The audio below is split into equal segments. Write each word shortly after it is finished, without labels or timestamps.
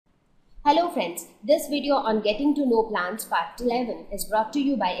Hello friends, this video on getting to know plants part 11 is brought to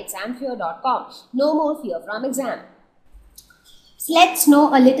you by examfear.com. No more fear from exam. So let's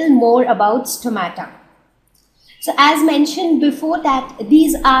know a little more about stomata. So as mentioned before that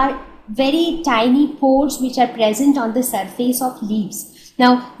these are very tiny pores which are present on the surface of leaves.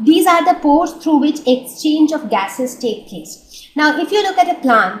 Now these are the pores through which exchange of gases take place. Now if you look at a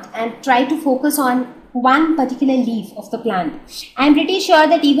plant and try to focus on one particular leaf of the plant, I am pretty sure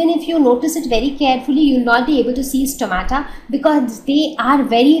that even if you notice it very carefully, you will not be able to see stomata because they are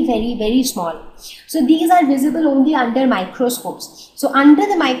very small. So these are visible only under microscopes. So under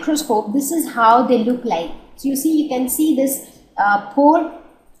the microscope, this is how they look like. So you can see this pore,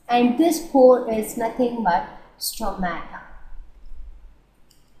 and this pore is nothing but stomata.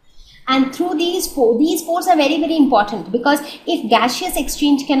 And through these pores are very important, because if gaseous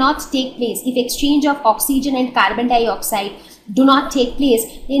exchange cannot take place, if exchange of oxygen and carbon dioxide do not take place,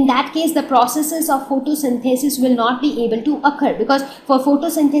 in that case the processes of photosynthesis will not be able to occur, because for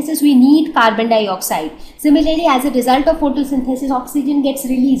photosynthesis we need carbon dioxide. Similarly, as a result of photosynthesis, oxygen gets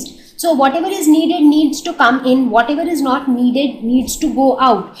released. So whatever is needed needs to come in, whatever is not needed needs to go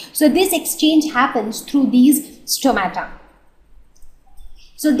out. So this exchange happens through these stomata.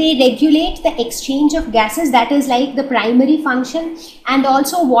 So they regulate the exchange of gases, that is like the primary function, and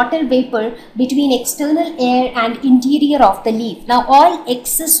also water vapor between external air and interior of the leaf. Now all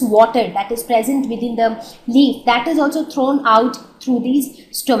excess water that is present within the leaf, that is also thrown out through these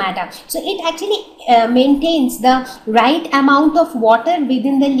stomata. So it actually maintains the right amount of water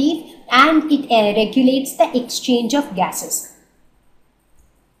within the leaf, and it regulates the exchange of gases.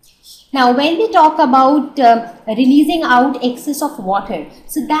 Now when we talk about releasing out excess of water,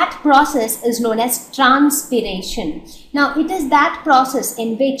 so that process is known as transpiration. Now it is that process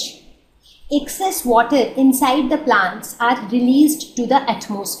in which excess water inside the plants are released to the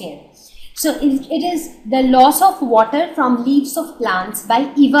atmosphere. So it is the loss of water from leaves of plants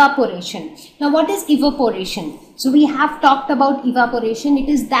by evaporation. Now what is evaporation? So we have talked about evaporation. It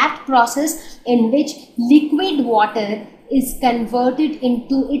is that process in which liquid water is converted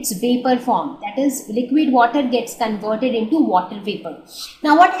into its vapor form. That is, liquid water gets converted into water vapor.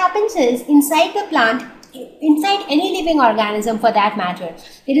 Now what happens is, inside the plant, inside any living organism for that matter,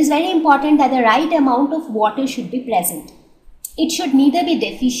 it is very important that the right amount of water should be present. It should neither be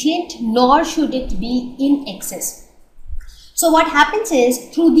deficient nor should it be in excess. So what happens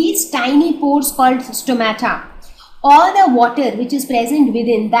is, through these tiny pores called stomata, all the water which is present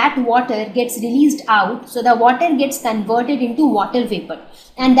within, that water gets released out. So the water gets converted into water vapor,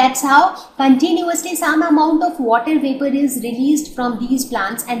 and that's how continuously some amount of water vapor is released from these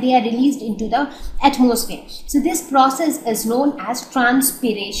plants, and they are released into the atmosphere. So this process is known as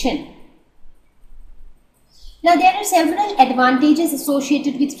transpiration. Now there are several advantages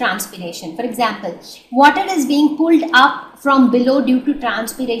associated with transpiration. For example, water is being pulled up from below due to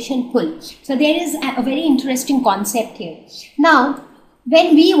transpiration pull. So there is a very interesting concept here. Now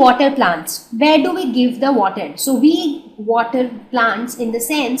when we water plants, where do we give the water? So we water plants in the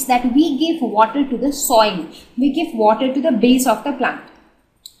sense that we give water to the soil. We give water to the base of the plant.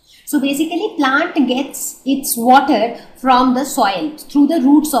 So basically plant gets its water from the soil through the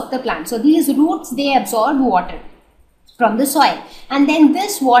roots of the plant. So these roots, they absorb water from the soil, and then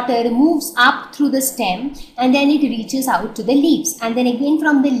this water moves up through the stem, and then it reaches out to the leaves, and then again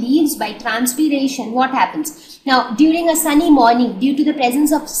from the leaves by transpiration. What happens? Now during a sunny morning, due to the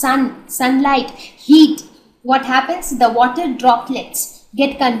presence of sunlight, heat, what happens? The water droplets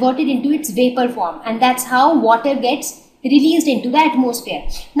get converted into its vapor form, and that's how water gets released into the atmosphere.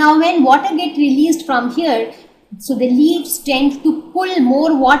 Now when water gets released from here, so the leaves tend to pull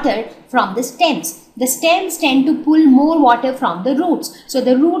more water from the stems. The stems tend to pull more water from the roots. So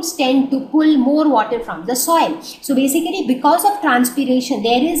the roots tend to pull more water from the soil. So basically, because of transpiration,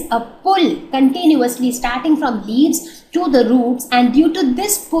 there is a pull continuously starting from leaves to the roots, and due to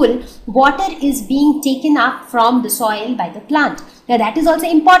this pull, water is being taken up from the soil by the plant. Now that is also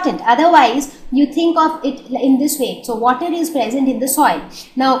important. Otherwise, you think of it in this way. So water is present in the soil.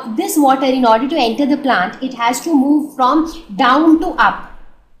 Now this water, in order to enter the plant, it has to move from down to up.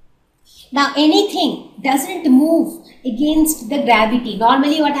 Now anything doesn't move against the gravity.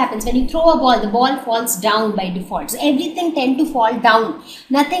 Normally what happens when you throw a ball, the ball falls down by default. So everything tend to fall down.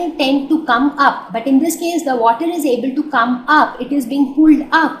 Nothing tend to come up. But in this case, the water is able to come up. It is being pulled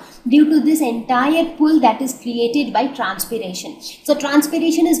up due to this entire pull that is created by transpiration. So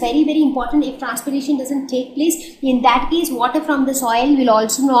transpiration is very important. If transpiration doesn't take place, in that case water from the soil will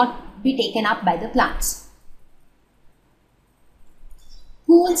also not be taken up by the plants.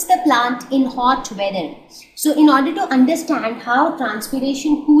 cools the plant in hot weather. So in order to understand how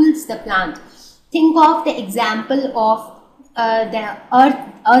transpiration cools the plant, think of the example of the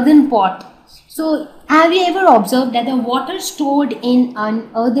earthen pot. So have you ever observed that the water stored in an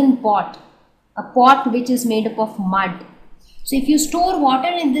earthen pot, a pot which is made up of mud? So if you store water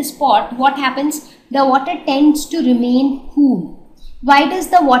in this pot, what happens? The water tends to remain cool. Why does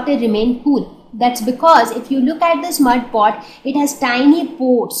the water remain cool? That's because if you look at this mud pot, it has tiny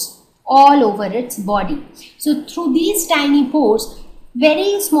pores all over its body. So through these tiny pores,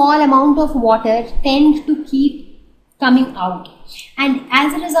 very small amount of water tend to keep coming out, and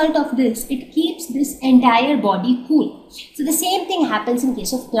as a result of this, it keeps this entire body cool. So the same thing happens in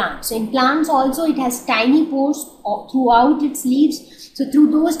case of plants. So in plants also, it has tiny pores throughout its leaves. So through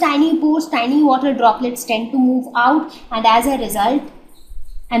those tiny pores, tiny water droplets tend to move out, and as a result,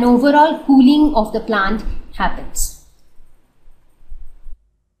 an overall cooling of the plant happens.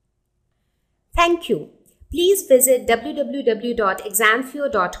 Thank you. Please visit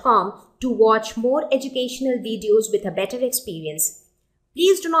www.examfear.com to watch more educational videos with a better experience.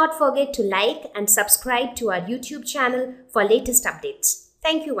 Please do not forget to like and subscribe to our YouTube channel for latest updates.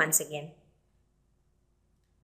 Thank you once again.